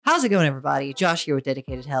How's it going, everybody? Josh here with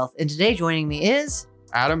Dedicated Health, and today joining me is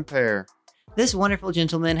Adam Pear. this wonderful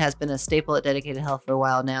gentleman. Has been a staple at Dedicated Health for a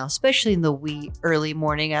while now, especially in the wee early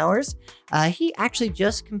morning hours. He actually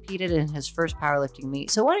just competed in his first powerlifting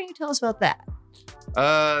meet, so why don't you tell us about that?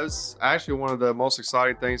 It's actually one of the most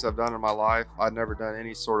exciting things I've done in my life. I've never done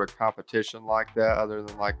any sort of competition like that other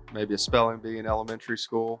than like maybe a spelling bee in elementary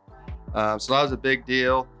school. So that was a big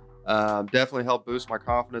deal. Definitely helped boost my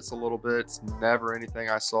confidence a little bit. It's never anything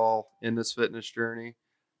I saw in this fitness journey.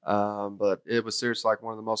 But it was seriously like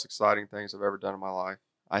one of the most exciting things I've ever done in my life.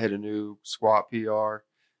 I hit a new squat PR, a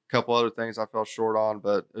couple other things I fell short on,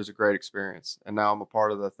 but it was a great experience. And now I'm a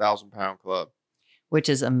part of the 1,000-pound club. Which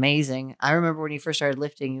is amazing. I remember when you first started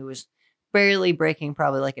lifting, you was barely breaking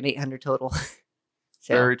probably like an 800 total.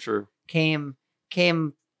 So Very true. Came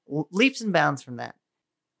leaps and bounds from that.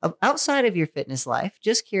 Outside of your fitness life,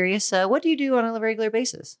 just curious, what do you do on a regular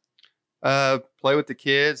basis? Play with the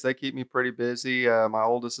kids. They keep me pretty busy. My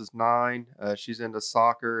oldest is 9. She's into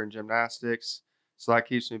soccer and gymnastics, so that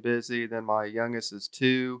keeps me busy. Then my youngest is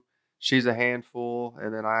 2. She's a handful.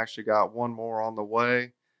 And then I actually got one more on the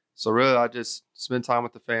way. So really, I just spend time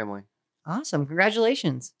with the family. Awesome.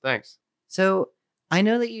 Congratulations. Thanks. So I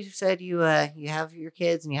know that you said you have your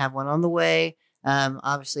kids and you have one on the way.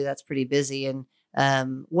 Obviously, that's pretty busy. And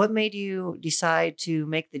what made you decide to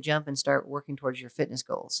make the jump and start working towards your fitness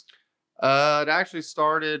goals? It actually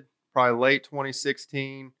started probably late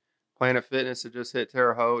 2016. Planet Fitness had just hit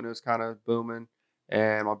Terre Haute and it was kind of booming.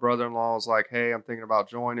 And my brother-in-law was like, "Hey, I'm thinking about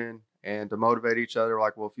joining." And to motivate each other,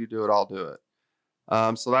 like, "Well, if you do it, I'll do it."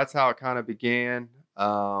 So that's how it kind of began.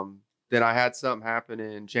 Then I had something happen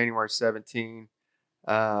in January 17.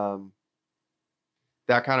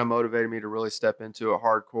 That kind of motivated me to really step into it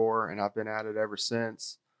hardcore, and I've been at it ever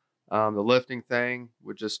since. The lifting thing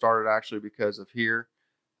would just started actually because of here.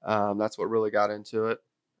 That's what really got into it.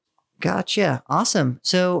 Gotcha. Awesome.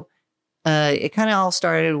 So it kind of all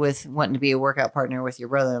started with wanting to be a workout partner with your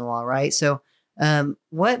brother-in-law, right? So how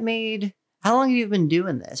long have you been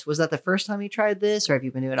doing this? Was that the first time you tried this, or have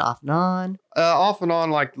you been doing it off and on? Off and on,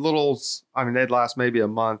 like they'd last maybe a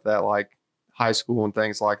month at like high school and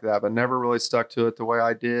things like that, but never really stuck to it the way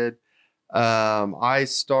I did.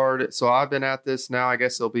 So I've been at this now, I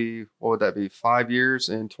guess it'll be, what would that be, 5 years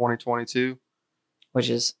in 2022? Which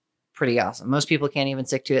is pretty awesome. Most people can't even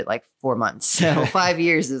stick to it like 4 months. So 5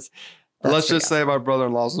 years is... Let's just say my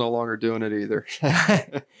brother-in-law's no longer doing it either.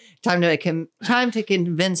 Time to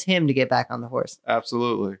convince him to get back on the horse.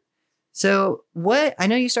 Absolutely. So I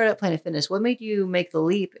know you started at Planet Fitness. What made you make the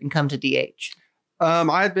leap and come to DH?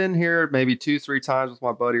 I had been here maybe 2-3 times with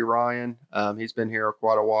my buddy Ryan. He's been here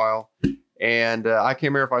quite a while. And I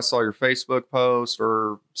came here if I saw your Facebook post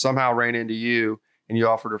or somehow ran into you and you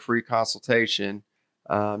offered a free consultation.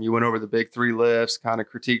 You went over the big 3 lifts, kind of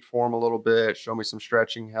critiqued form a little bit, showed me some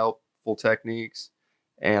stretching, helpful techniques.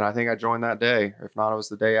 And I think I joined that day. If not, it was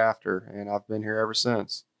the day after. And I've been here ever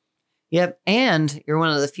since. Yep. And you're one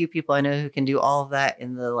of the few people I know who can do all of that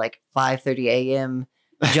in the like 5:30 a.m.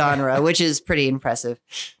 genre, which is pretty impressive.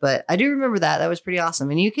 But I do remember that. That was pretty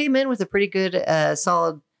awesome. And you came in with a pretty good,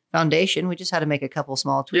 solid foundation. We just had to make a couple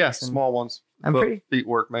small tweaks. Yeah, small ones. Feet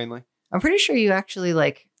work mainly. I'm pretty sure you actually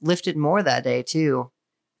like lifted more that day too.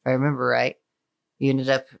 If I remember right. You ended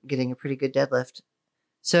up getting a pretty good deadlift.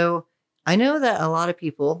 So I know that a lot of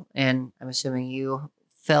people, and I'm assuming you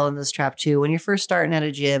fell in this trap too, when you're first starting at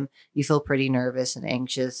a gym, you feel pretty nervous and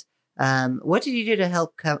anxious. What did you do to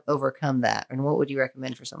help overcome that? And what would you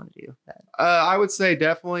recommend for someone to do that? I would say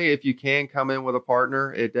definitely if you can come in with a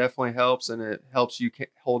partner, it definitely helps, and it helps you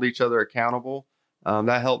hold each other accountable.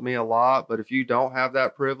 That helped me a lot. But if you don't have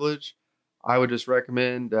that privilege, I would just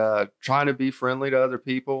recommend trying to be friendly to other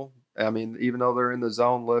people. I mean, even though they're in the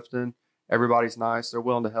zone lifting, everybody's nice. They're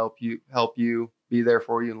willing to help you, be there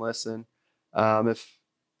for you and listen. If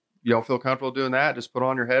you don't feel comfortable doing that, just put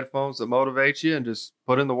on your headphones that motivate you and just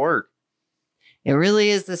put in the work. It really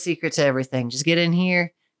is the secret to everything. Just get in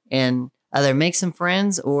here and either make some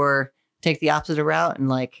friends or take the opposite route and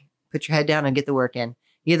like put your head down and get the work in.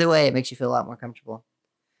 Either way, it makes you feel a lot more comfortable.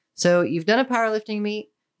 So you've done a powerlifting meet,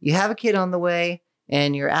 you have a kid on the way,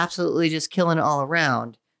 and you're absolutely just killing it all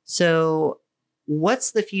around. So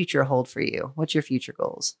what's the future hold for you? What's your future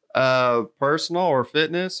goals? Personal or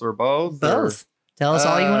fitness or both? Both. Tell us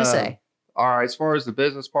all you want to say. All right. As far as the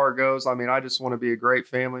business part goes, I mean, I just want to be a great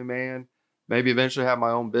family man. Maybe eventually have my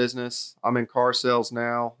own business. I'm in car sales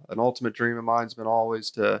now. An ultimate dream of mine's been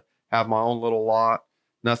always to have my own little lot.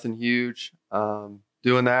 Nothing huge.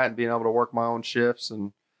 Doing that and being able to work my own shifts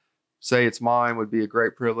and say it's mine would be a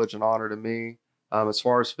great privilege and honor to me. As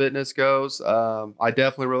far as fitness goes, I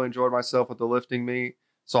definitely really enjoyed myself with the lifting meet.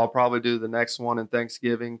 So I'll probably do the next one in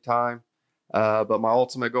Thanksgiving time. But my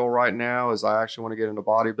ultimate goal right now is I actually want to get into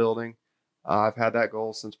bodybuilding. I've had that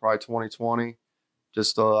goal since probably 2020.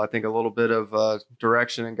 Just, I think a little bit of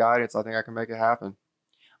direction and guidance. I think I can make it happen.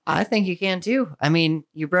 I think you can too. I mean,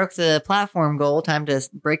 you broke the platform goal, time to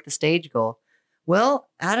break the stage goal. Well,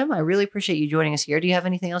 Adam, I really appreciate you joining us here. Do you have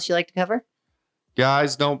anything else you'd like to cover?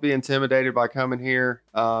 Guys, don't be intimidated by coming here.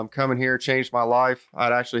 Coming here changed my life.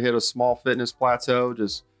 I'd actually hit a small fitness plateau,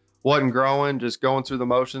 just wasn't growing, just going through the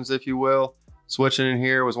motions, if you will. Switching in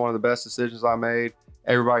here was one of the best decisions I made.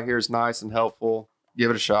 Everybody here is nice and helpful. Give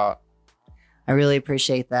it a shot. I really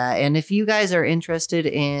appreciate that. And if you guys are interested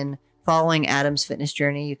in following Adam's fitness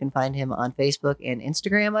journey, you can find him on Facebook and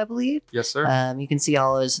Instagram, I believe. Yes, sir. You can see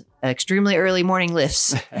all his extremely early morning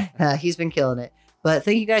lifts. He's been killing it. But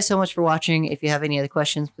thank you guys so much for watching. If you have any other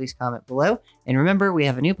questions, please comment below. And remember, we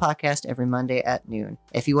have a new podcast every Monday at noon.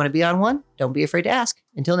 If you want to be on one, don't be afraid to ask.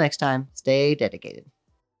 Until next time, stay dedicated.